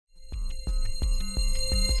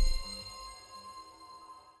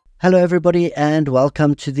Hello, everybody, and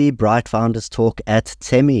welcome to the Bright Founders Talk at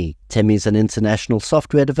Temi. Temi is an international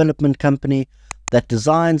software development company that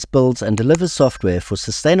designs, builds, and delivers software for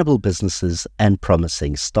sustainable businesses and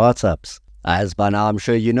promising startups. As by now I'm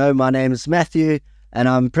sure you know, my name is Matthew, and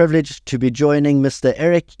I'm privileged to be joining Mr.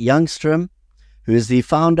 Eric Youngstrom, who is the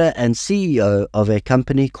founder and CEO of a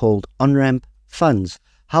company called Onramp Funds.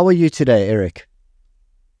 How are you today, Eric?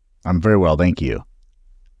 I'm very well, thank you.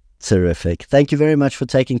 Terrific. Thank you very much for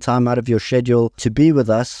taking time out of your schedule to be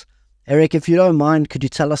with us. Eric, if you don't mind, could you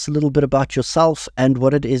tell us a little bit about yourself and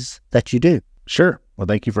what it is that you do? Sure. Well,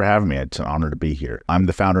 thank you for having me. It's an honor to be here. I'm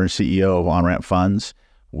the founder and CEO of Onramp Funds.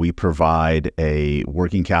 We provide a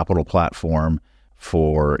working capital platform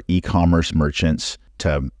for e-commerce merchants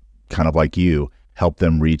to, kind of like you, help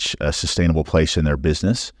them reach a sustainable place in their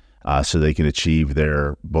business so they can achieve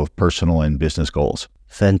their both personal and business goals.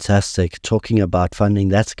 Fantastic. Talking about funding,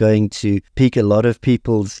 that's going to pique a lot of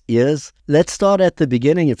people's ears. Let's start at the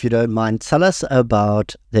beginning, if you don't mind. Tell us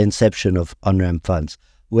about the inception of Onramp Funds.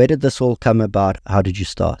 Where did this all come about? How did you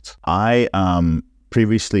start? I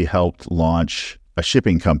previously helped launch a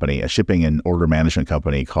shipping company, a shipping and order management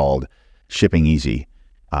company called Shipping Easy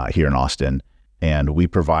here in Austin. And we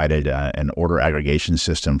provided an order aggregation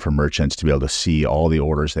system for merchants to be able to see all the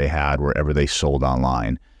orders they had wherever they sold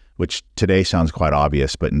online, which today sounds quite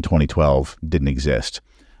obvious, but in 2012 didn't exist.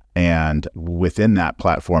 And within that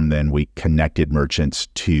platform, then we connected merchants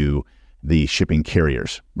to the shipping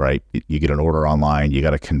carriers, right? You get an order online, you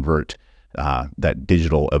got to convert that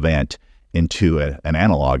digital event into an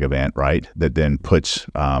analog event, right? That then puts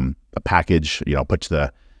a package, puts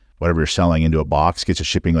whatever you're selling into a box, gets a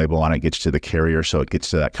shipping label on it, gets to the carrier, so it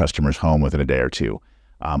gets to that customer's home within a day or two.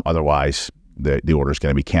 Otherwise, the order is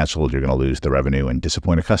going to be canceled. You're going to lose the revenue and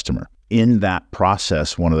disappoint a customer. In that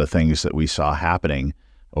process, one of the things that we saw happening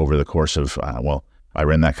over the course of, I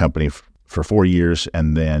ran that company for 4 years,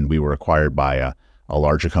 and then we were acquired by a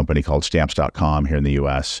larger company called Stamps.com here in the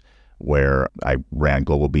U.S., where I ran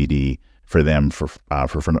global BD for them for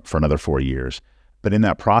another 4 years. But in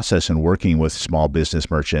that process and working with small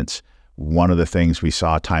business merchants, one of the things we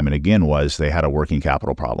saw time and again was they had a working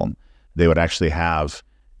capital problem. They would actually have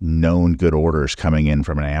known good orders coming in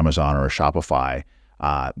from an Amazon or a Shopify,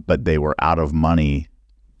 but they were out of money,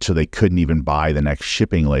 so they couldn't even buy the next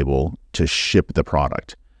shipping label to ship the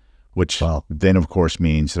product, which then of course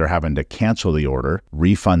means they're having to cancel the order,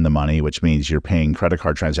 refund the money, which means you're paying credit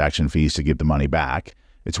card transaction fees to give the money back.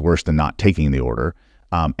 It's worse than not taking the order.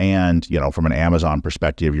 And from an Amazon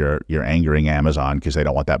perspective, you're angering Amazon because they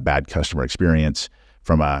don't want that bad customer experience.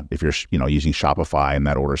 If you're using Shopify and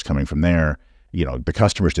that order is coming from there, the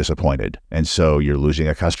customer's disappointed. And so you're losing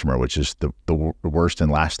a customer, which is the worst and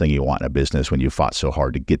last thing you want in a business when you fought so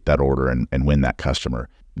hard to get that order and win that customer.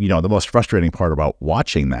 The most frustrating part about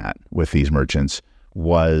watching that with these merchants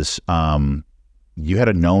was you had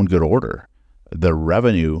a known good order. The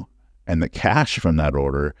revenue and the cash from that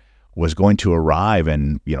order was going to arrive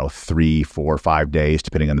in 3, 4, 5 days,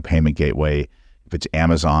 depending on the payment gateway. If it's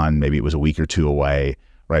Amazon, maybe it was a week or two away,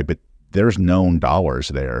 right? But there's known dollars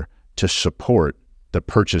there to support the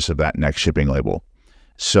purchase of that next shipping label.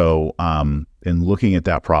 So in looking at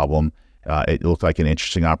that problem, it looked like an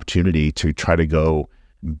interesting opportunity to try to go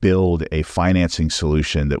build a financing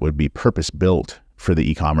solution that would be purpose-built for the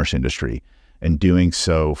e-commerce industry, and doing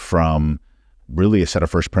so from really a set of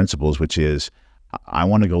first principles, which is, I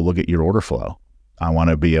want to go look at your order flow. I want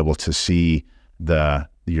to be able to see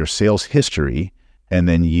your sales history and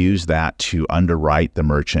then use that to underwrite the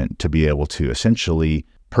merchant to be able to essentially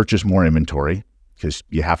purchase more inventory, because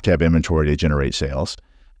you have to have inventory to generate sales,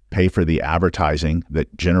 pay for the advertising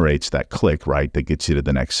that generates that click, right, that gets you to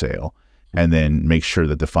the next sale, and then make sure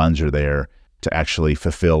that the funds are there to actually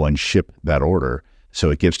fulfill and ship that order so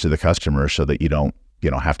it gets to the customer so that you don't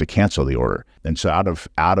have to cancel the order. And so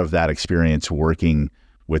out of that experience working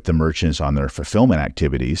with the merchants on their fulfillment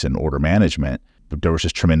activities and order management, there was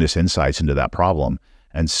just tremendous insights into that problem.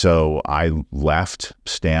 And so I left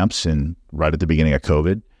Stamps right at the beginning of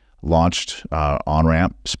COVID, launched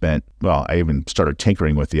Onramp, I even started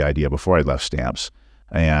tinkering with the idea before I left Stamps,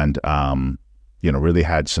 and really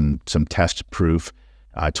had some test proof.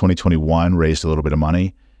 2021 raised a little bit of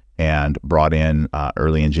money and brought in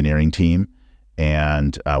early engineering team.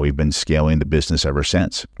 And we've been scaling the business ever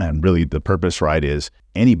since. And really the purpose, right, is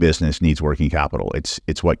any business needs working capital.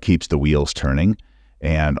 It's what keeps the wheels turning.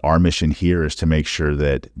 And our mission here is to make sure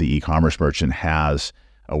that the e-commerce merchant has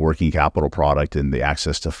a working capital product and the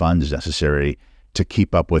access to funds necessary to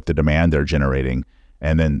keep up with the demand they're generating.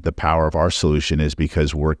 And then the power of our solution is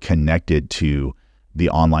because we're connected to the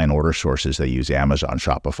online order sources they use, Amazon,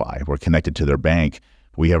 Shopify. We're connected to their bank.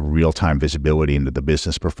 we have real-time visibility into the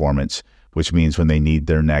business performance, which means when they need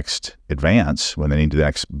their next advance, when they need the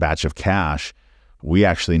next batch of cash, we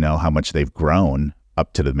actually know how much they've grown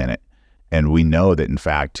up to the minute. And we know that, in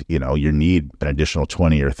fact, you need an additional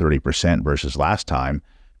 20 or 30% versus last time,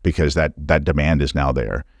 because that demand is now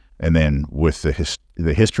there. And then with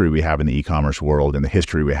the history we have in the e-commerce world and the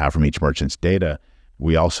history we have from each merchant's data,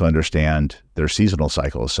 we also understand their seasonal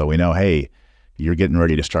cycles. So we know, hey, you're getting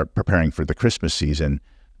ready to start preparing for the Christmas season.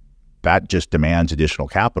 That just demands additional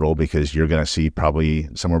capital, because you're going to see probably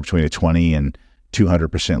somewhere between a 20 and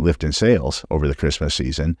 200% lift in sales over the Christmas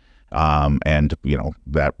season. And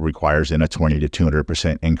that requires then a 20 to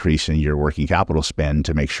 200% increase in your working capital spend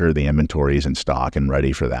to make sure the inventory is in stock and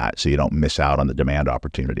ready for that, so you don't miss out on the demand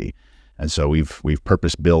opportunity. And so we've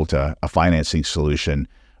purpose-built a financing solution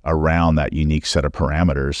around that unique set of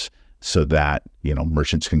parameters, so that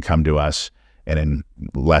merchants can come to us and in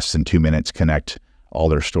less than 2 minutes connect all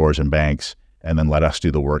their stores and banks, and then let us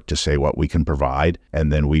do the work to say what we can provide.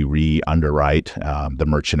 And then we re-underwrite the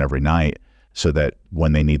merchant every night, so that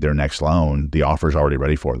when they need their next loan, the offer is already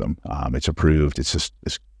ready for them. It's approved. It's just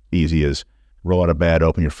as easy as roll out of bed,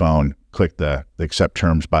 open your phone, click the accept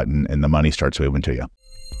terms button, and the money starts moving to you.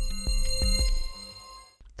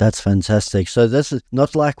 That's fantastic. So this is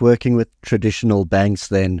not like working with traditional banks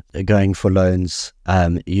then, going for loans.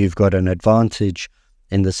 You've got an advantage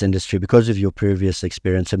in this industry because of your previous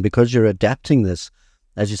experience, and because you're adapting this,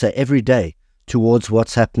 as you say, every day towards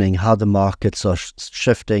what's happening, how the markets are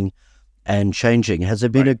shifting and changing. Has there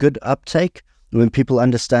been a good uptake when people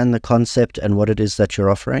understand the concept and what it is that you're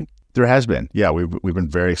offering? There has been. Yeah, we've been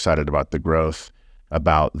very excited about the growth,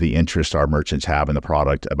 about the interest our merchants have in the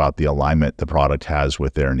product, about the alignment the product has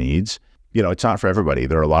with their needs. It's not for everybody.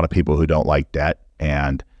 There are a lot of people who don't like debt,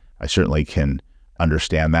 and I certainly can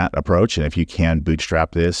understand that approach. And if you can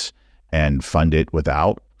bootstrap this and fund it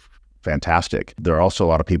without, fantastic. There are also a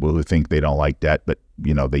lot of people who think they don't like debt, but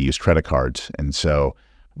they use credit cards. And so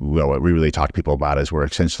what we really talk to people about is we're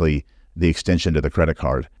essentially the extension to the credit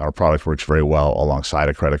card. Our product works very well alongside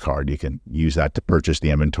a credit card. You can use that to purchase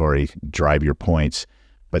the inventory, drive your points,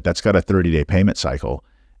 but that's got a 30-day payment cycle,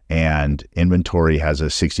 and inventory has a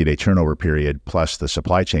 60-day turnover period plus the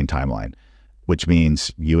supply chain timeline, which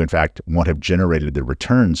means you, in fact, won't have generated the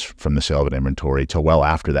returns from the sale of an inventory till well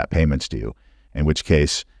after that payment's due, in which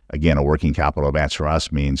case, again, a working capital advance for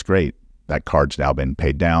us means, great, that card's now been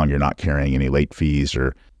paid down. You're not carrying any late fees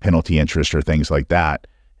or penalty interest or things like that.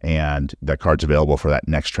 And that card's available for that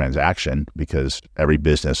next transaction, because every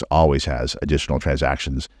business always has additional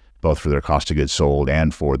transactions, both for their cost of goods sold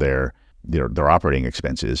and for their operating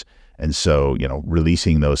expenses. And so,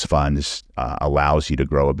 releasing those funds allows you to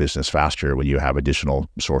grow a business faster when you have additional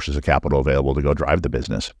sources of capital available to go drive the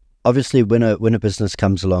business. Obviously, when a business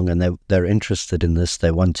comes along and they're interested in this,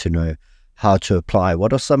 they want to know how to apply.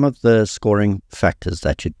 What are some of the scoring factors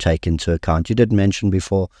that you take into account? You did mention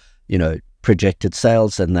before, projected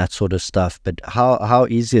sales and that sort of stuff, but how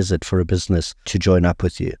easy is it for a business to join up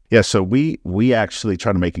with you? Yeah, so we actually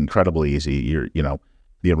try to make it incredibly easy. The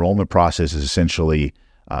enrollment process is essentially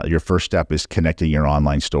your first step is connecting your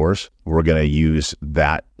online stores. We're going to use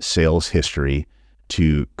that sales history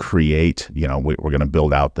to create, we're going to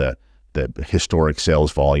build out the historic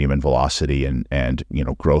sales volume and velocity and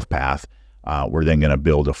growth path. We're then going to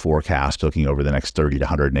build a forecast looking over the next 30 to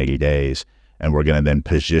 180 days, and we're going to then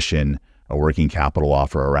position a working capital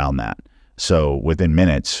offer around that. So within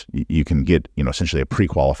minutes, you can get, essentially a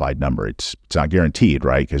pre-qualified number. It's not guaranteed,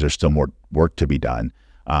 right? Because there's still more work to be done.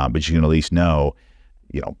 But you can at least know,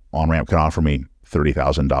 Onramp can offer me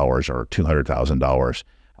 $30,000 or $200,000.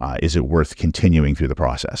 Is it worth continuing through the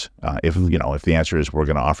process? If the answer is we're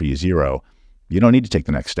going to offer you zero, you don't need to take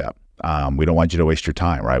the next step. We don't want you to waste your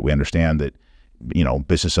time, right? We understand that,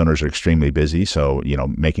 business owners are extremely busy. So,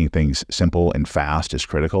 making things simple and fast is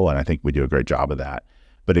critical. And I think we do a great job of that.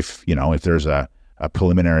 But if there's a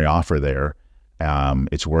preliminary offer there,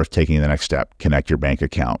 it's worth taking the next step, connect your bank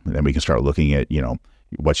account. And then we can start looking at,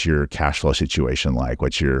 what's your cash flow situation like?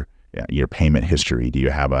 What's your payment history? Do you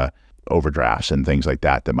have overdrafts and things like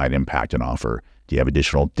that might impact an offer? Do you have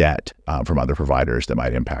additional debt from other providers that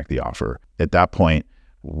might impact the offer? At that point,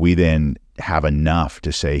 we then have enough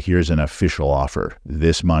to say, here's an official offer.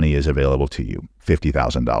 This money is available to you,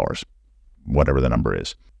 $50,000, whatever the number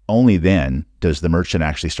is. Only then does the merchant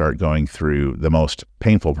actually start going through the most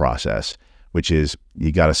painful process, which is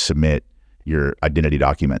you got to submit your identity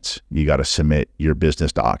documents. You got to submit your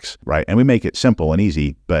business docs, right? And we make it simple and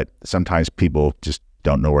easy, but sometimes people just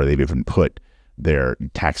don't know where they've even put their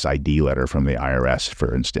tax ID letter from the IRS,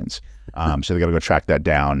 for instance. So they got to go track that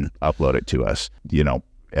down, upload it to us.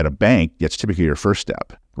 At a bank, it's typically your first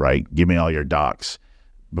step, right? Give me all your docs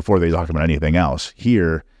before they talk about anything else.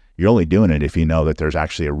 Here, you're only doing it if you know that there's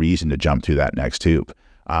actually a reason to jump through that next hoop.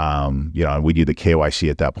 And we do the KYC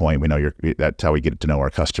at that point. We know that's how we get to know our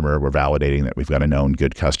customer. We're validating that we've got a known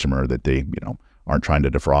good customer, that they, aren't trying to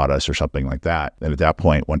defraud us or something like that. And at that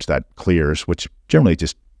point, once that clears, which generally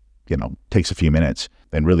just, takes a few minutes,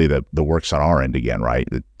 then really the work's on our end again, right?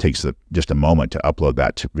 It takes just a moment to upload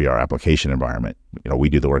that to via our application environment. We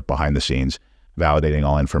do the work behind the scenes, validating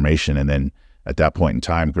all information. And then at that point in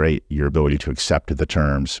time, great, your ability to accept the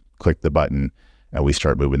terms, click the button, and we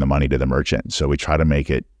start moving the money to the merchant. So we try to make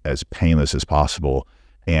it as painless as possible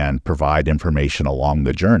and provide information along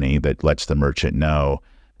the journey that lets the merchant know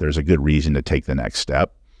there's a good reason to take the next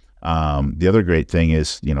step. The other great thing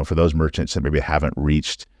is, for those merchants that maybe haven't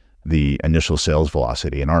reached the initial sales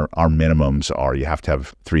velocity, and our minimums are you have to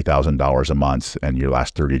have $3,000 a month and your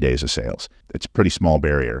last 30 days of sales. It's a pretty small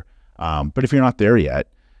barrier. But if you're not there yet,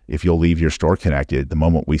 if you'll leave your store connected, the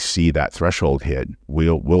moment we see that threshold hit,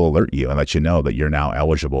 we'll alert you and let you know that you're now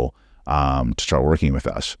eligible to start working with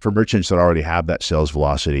us. For merchants that already have that sales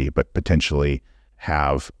velocity, but potentially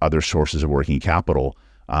have other sources of working capital,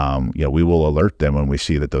 we will alert them when we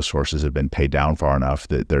see that those sources have been paid down far enough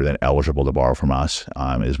that they're then eligible to borrow from us,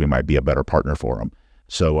 as we might be a better partner for them.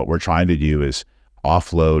 So what we're trying to do is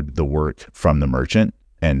offload the work from the merchant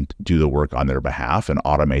and do the work on their behalf and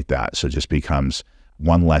automate that. So it just becomes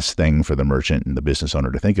one less thing for the merchant and the business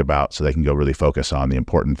owner to think about, so they can go really focus on the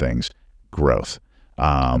important things, growth.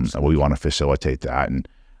 We want to facilitate that. And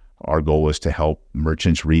our goal is to help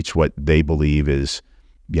merchants reach what they believe is,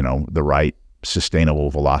 the right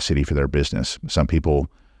sustainable velocity for their business. Some people,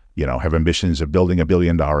 have ambitions of building $1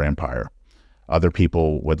 billion empire. Other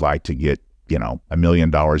people would like to get, $1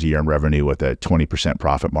 million a year in revenue with a 20%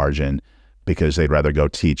 profit margin because they'd rather go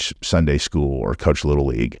teach Sunday school or coach Little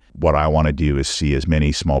League. What I want to do is see as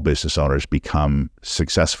many small business owners become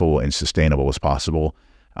successful and sustainable as possible.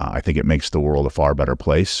 I think it makes the world a far better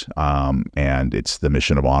place. And it's the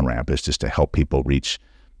mission of Onramp, is just to help people reach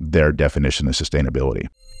their definition of sustainability.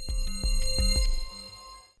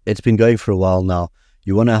 It's been going for a while now.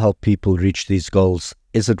 You want to help people reach these goals.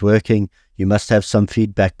 Is it working? You must have some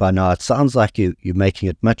feedback by now. It sounds like you're making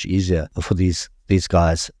it much easier for these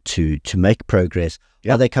guys to make progress.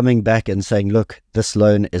 Yep. Are they coming back and saying, look, this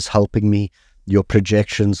loan is helping me, your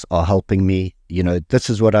projections are helping me, this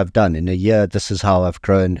is what I've done in a year, this is how I've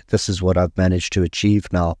grown, this is what I've managed to achieve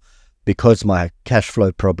now because my cash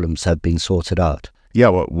flow problems have been sorted out? Yeah,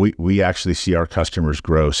 well, we actually see our customers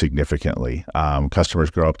grow significantly. Customers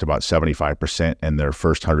grow up to about 75% in their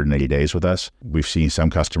first 180 days with us. We've seen some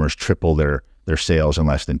customers triple their sales in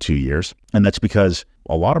less than 2 years. And that's because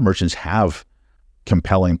a lot of merchants have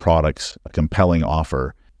compelling products, a compelling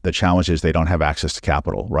offer. The challenge is they don't have access to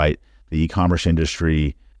capital, right? The e-commerce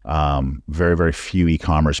industry, very, very few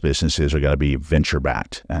e-commerce businesses are going to be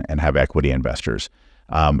venture-backed and have equity investors.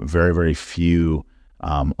 Very, very few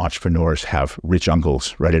entrepreneurs have rich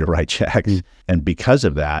uncles ready to write checks. And because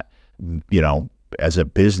of that, as a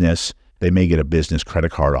business, they may get a business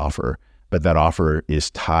credit card offer, but that offer is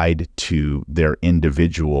tied to their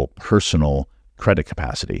individual personal credit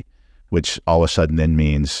capacity, which all of a sudden then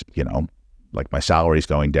means, like my salary is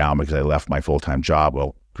going down because I left my full-time job.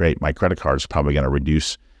 Well, great, my credit card is probably going to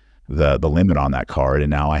reduce the limit on that card. And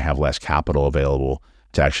now I have less capital available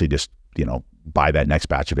to actually just, buy that next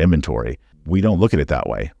batch of inventory. We don't look at it that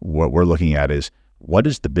way. What we're looking at is, what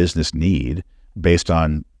does the business need based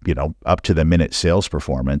on, up to the minute sales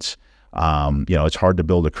performance? It's hard to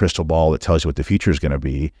build a crystal ball that tells you what the future is going to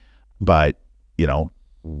be, but,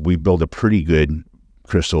 we build a pretty good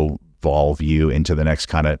crystal ball view into the next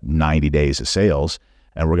kind of 90 days of sales.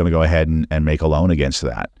 And we're going to go ahead and make a loan against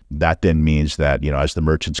that. That then means that, as the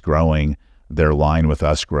merchant's growing, their line with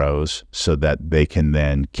us grows so that they can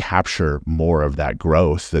then capture more of that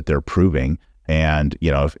growth that they're proving. And,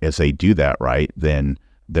 as they do that right, then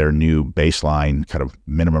their new baseline kind of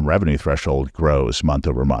minimum revenue threshold grows month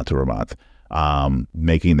over month over month,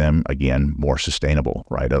 making them, again, more sustainable,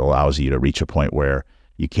 right? It allows you to reach a point where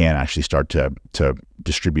you can actually start to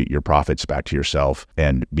distribute your profits back to yourself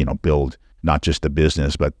and, build not just the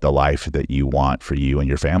business, but the life that you want for you and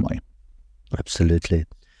your family. Absolutely.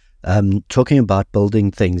 Talking about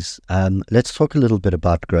building things, let's talk a little bit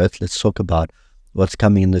about growth. Let's talk about what's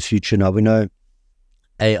coming in the future. Now, we know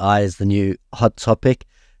AI is the new hot topic.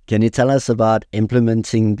 Can you tell us about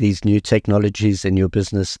implementing these new technologies in your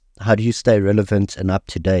business? How do you stay relevant and up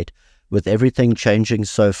to date? With everything changing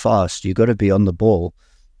so fast, you've got to be on the ball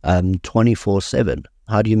 24/7.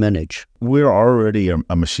 How do you manage? We're already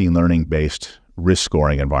a machine learning based risk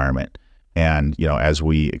scoring environment. And, as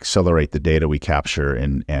we accelerate the data we capture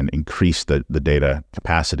and increase the data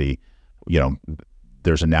capacity,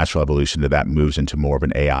 there's a natural evolution that moves into more of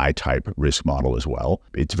an AI type risk model as well.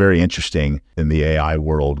 It's very interesting in the AI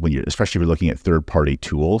world especially if you're looking at third-party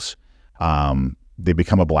tools, they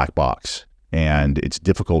become a black box. And it's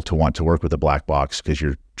difficult to want to work with a black box because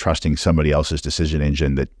you're trusting somebody else's decision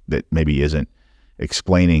engine that maybe isn't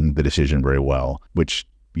explaining the decision very well, which,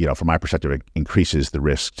 from my perspective, it increases the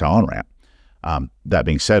risk to Onramp. That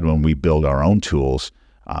being said, when we build our own tools,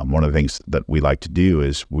 one of the things that we like to do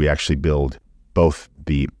is we actually build both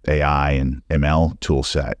the AI and ML tool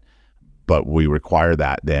set, but we require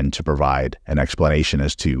that then to provide an explanation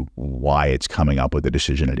as to why it's coming up with the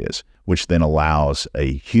decision it is, which then allows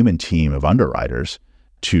a human team of underwriters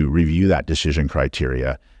to review that decision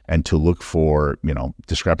criteria and to look for,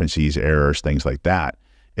 discrepancies, errors, things like that.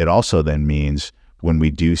 It also then means when we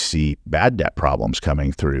do see bad debt problems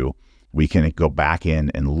coming through, we can go back in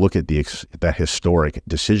and look at that historic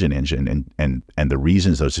decision engine and the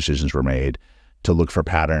reasons those decisions were made to look for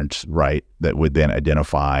patterns, right, that would then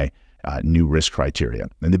identify new risk criteria.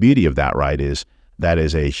 And the beauty of that, right, is that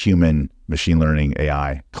is a human machine learning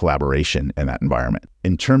AI collaboration in that environment.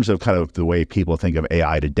 In terms of kind of the way people think of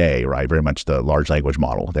AI today, right, very much the large language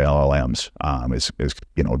model, the LLMs, is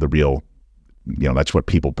the real, that's what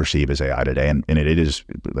people perceive as AI today, and it is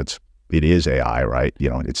AI, right?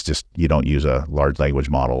 It's just you don't use a large language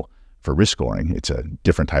model for risk scoring. It's a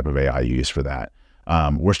different type of AI you use for that.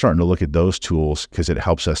 We're starting to look at those tools because it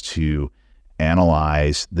helps us to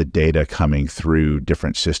analyze the data coming through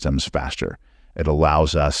different systems faster. It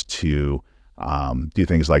allows us to do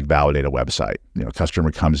things like validate a website.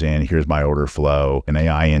 Customer comes in, here's my order flow. An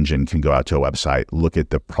AI engine can go out to a website, look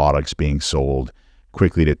at the products being sold,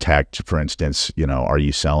 quickly detect, for instance, are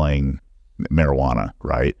you selling marijuana,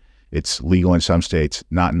 right? It's legal in some states,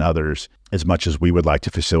 not in others, as much as we would like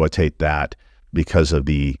to facilitate that because of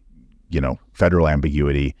the, federal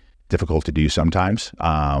ambiguity, difficult to do sometimes.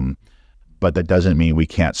 But that doesn't mean we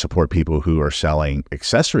can't support people who are selling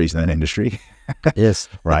accessories in that industry. Yes.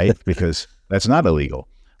 Right? Because that's not illegal.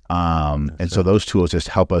 And so those tools just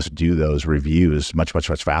help us do those reviews much, much,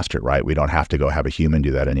 much faster, right? We don't have to go have a human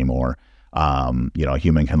do that anymore. A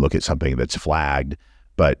human can look at something that's flagged,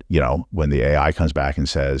 but, when the AI comes back and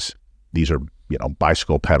says, these are,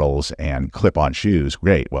 bicycle pedals and clip-on shoes,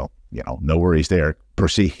 great. Well, no worries there,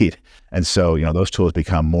 proceed. And so, those tools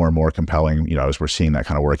become more and more compelling, as we're seeing that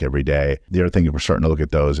kind of work every day. The other thing that we're starting to look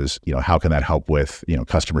at those is, how can that help with,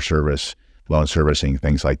 customer service, loan servicing,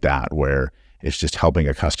 things like that, where it's just helping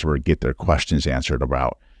a customer get their questions answered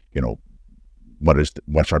about,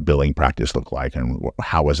 what's our billing practice look like and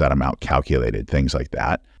how was that amount calculated, things like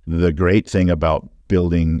that. The great thing about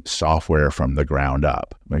building software from the ground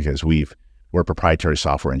up, because we're a proprietary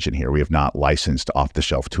software engine here. We have not licensed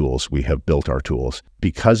off-the-shelf tools. We have built our tools.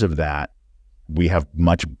 Because of that, we have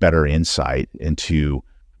much better insight into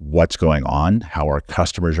what's going on, how our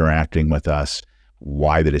customers are acting with us,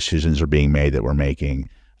 why the decisions are being made that we're making.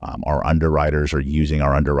 Our underwriters are using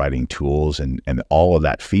our underwriting tools, and all of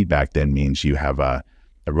that feedback then means you have a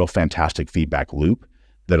real fantastic feedback loop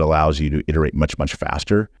that allows you to iterate much, much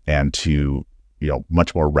faster and to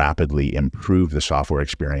much more rapidly improve the software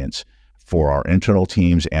experience for our internal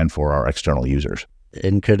teams and for our external users.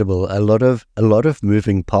 Incredible. A lot of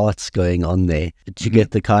moving parts going on there to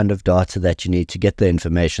get the kind of data that you need, to get the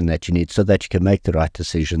information that you need so that you can make the right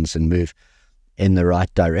decisions and move in the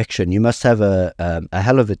right direction. You must have a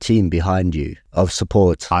hell of a team behind you of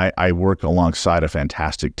support. I work alongside a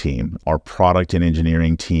fantastic team. Our product and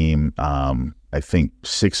engineering team, I think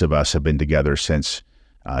 6 of us have been together since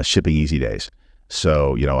Shipping Easy days.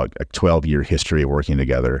 So, a 12-year history of working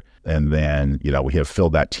together. And then, we have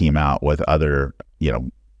filled that team out with other,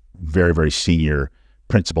 very, very senior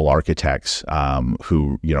principal architects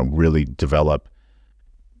who, really develop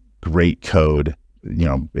great code.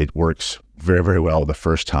 It works very, very well the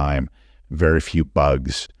first time, very few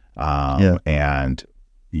bugs. And,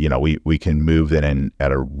 we can move then in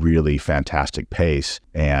at a really fantastic pace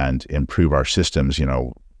and improve our systems,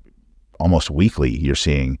 almost weekly. You're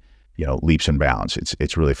seeing leaps and bounds.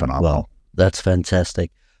 It's really phenomenal. Well, that's fantastic.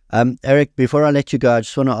 Eric, before I let you go, I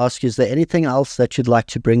just want to ask you, is there anything else that you'd like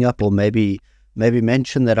to bring up or maybe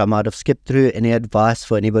mention that I might have skipped through? Any advice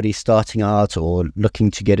for anybody starting out or looking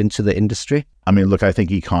to get into the industry? I mean, look, I think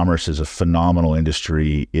e-commerce is a phenomenal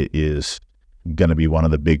industry. It is going to be one of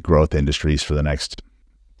the big growth industries for the next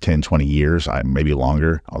 10, 20 years, maybe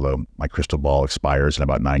longer, although my crystal ball expires in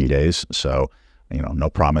about 90 days. So, no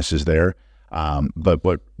promises there. But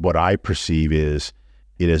what I perceive is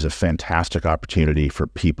it is a fantastic opportunity for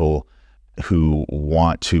people who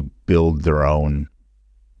want to build their own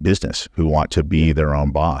business, who want to be their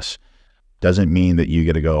own boss. Doesn't mean that you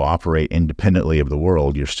get to go operate independently of the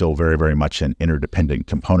world. You're still very, very much an interdependent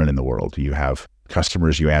component in the world. You have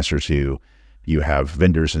customers you answer to, you have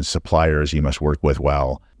vendors and suppliers you must work with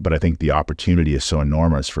well. But I think the opportunity is so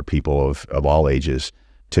enormous for people of all ages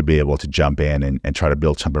to be able to jump in and try to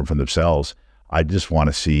build something for themselves. I just want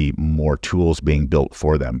to see more tools being built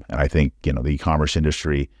for them. And I think, the e-commerce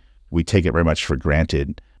industry, we take it very much for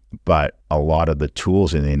granted, but a lot of the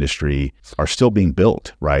tools in the industry are still being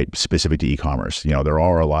built, right? Specific to e-commerce. There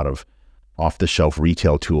are a lot of off-the-shelf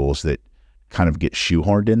retail tools that kind of get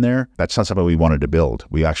shoehorned in there. That's not something we wanted to build.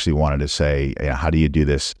 We actually wanted to say, how do you do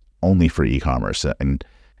this only for e-commerce? And,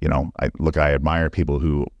 I admire people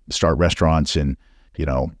who start restaurants and,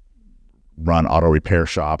 run auto repair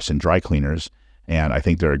shops and dry cleaners. And I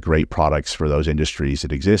think there are great products for those industries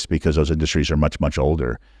that exist because those industries are much, much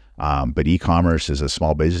older. But e-commerce is a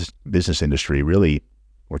small business industry. Really,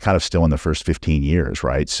 we're kind of still in the first 15 years,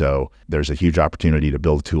 right? So there's a huge opportunity to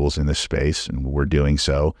build tools in this space, and we're doing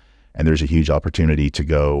so. And there's a huge opportunity to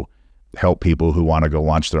go help people who want to go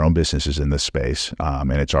launch their own businesses in this space.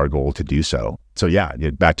 And it's our goal to do so. So yeah,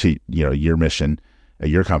 back to your mission at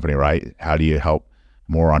your company, right? How do you help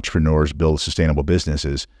more entrepreneurs build sustainable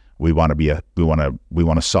businesses? We want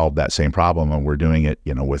to solve that same problem, and we're doing it,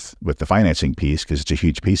 with the financing piece because it's a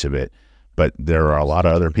huge piece of it. But there are a lot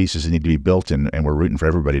of other pieces that need to be built, and we're rooting for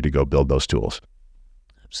everybody to go build those tools.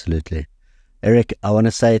 Absolutely. Eric, I want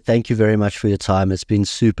to say thank you very much for your time. It's been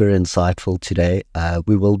super insightful today.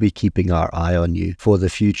 We will be keeping our eye on you for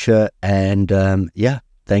the future. And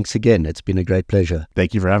thanks again. It's been a great pleasure.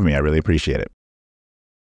 Thank you for having me. I really appreciate it.